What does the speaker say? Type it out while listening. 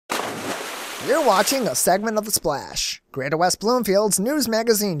You're watching a segment of The Splash, Greater West Bloomfield's news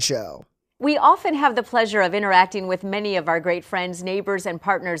magazine show. We often have the pleasure of interacting with many of our great friends, neighbors, and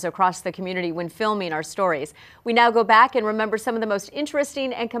partners across the community when filming our stories. We now go back and remember some of the most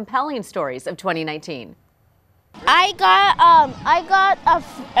interesting and compelling stories of 2019. I got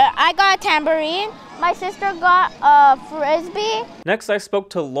a tambourine. My sister got a frisbee. Next, I spoke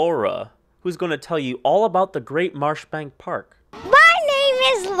to Laura, who's going to tell you all about the Great Marshbank Park. My name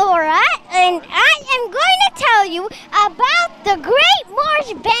is Laura, and I am going to tell you about the Great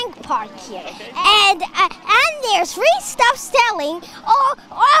Marshbank Park here. And there's free stuff selling all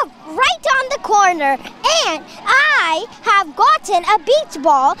right on the corner. And I have gotten a beach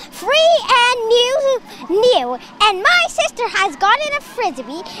ball free and new. And my sister has gotten a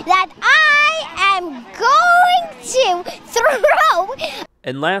frisbee that I am going to throw.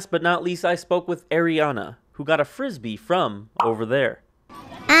 And last but not least, I spoke with Ariana, who got a frisbee from over there.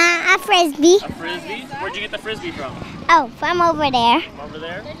 A frisbee. A frisbee? Where'd you get the frisbee from? Oh, from over there. Over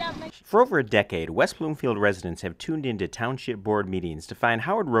there? For over a decade, West Bloomfield residents have tuned into township board meetings to find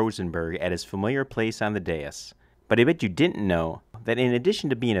Howard Rosenberg at his familiar place on the dais. But I bet you didn't know that in addition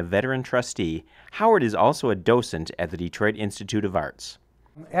to being a veteran trustee, Howard is also a docent at the Detroit Institute of Arts.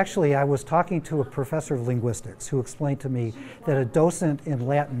 Actually, I was talking to a professor of linguistics who explained to me that a docent in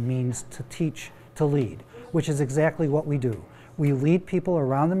Latin means to teach, to lead, which is exactly what we do. We lead people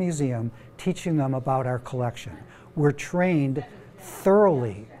around the museum, teaching them about our collection. We're trained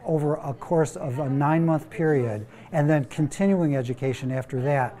thoroughly over a course of a 9-month period, and then continuing education after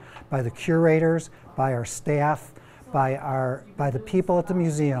that by the curators, by our staff, by the people at the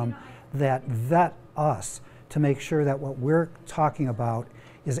museum that vet us to make sure that what we're talking about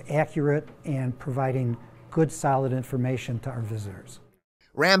is accurate and providing good, solid information to our visitors.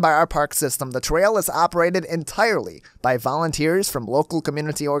 Ran by our park system, the trail is operated entirely by volunteers from local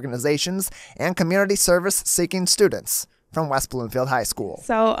community organizations and community service-seeking students from West Bloomfield High School.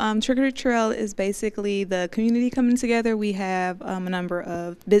 So Trick or Treat Trail is basically the community coming together. We have a number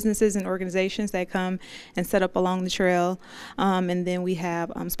of businesses and organizations that come and set up along the trail. And then we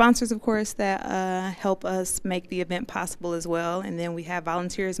have sponsors, of course, that help us make the event possible as well. And then we have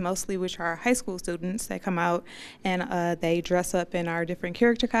volunteers mostly, which are high school students that come out and they dress up in our different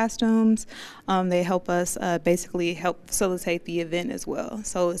character costumes. They help us basically help facilitate the event as well.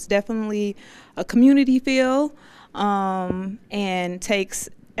 So it's definitely a community feel. And takes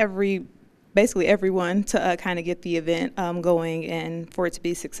basically everyone to kind of get the event going and for it to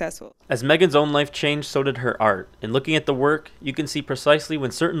be successful. As Megan's own life changed, so did her art. And looking at the work, you can see precisely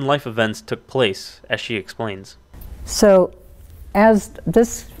when certain life events took place, as she explains. So as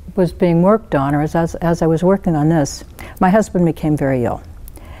this was being worked on, or as I was working on this, my husband became very ill.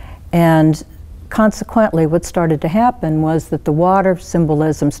 And consequently, what started to happen was that the water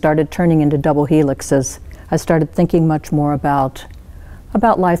symbolism started turning into double helixes. I started thinking much more about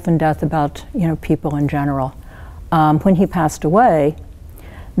life and death, about people in general. When he passed away,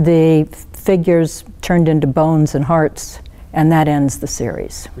 the figures turned into bones and hearts, and that ends the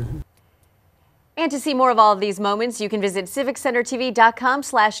series. Mm-hmm. And to see more of all of these moments, you can visit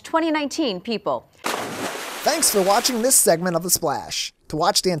civiccentertv.com/2019people. Thanks for watching this segment of The Splash. To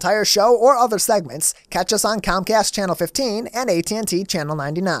watch the entire show or other segments, catch us on Comcast Channel 15 and AT&T Channel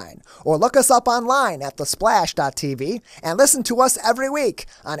 99. Or look us up online at thesplash.tv and listen to us every week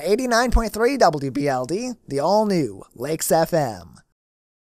on 89.3 WBLD, the all-new Lakes FM.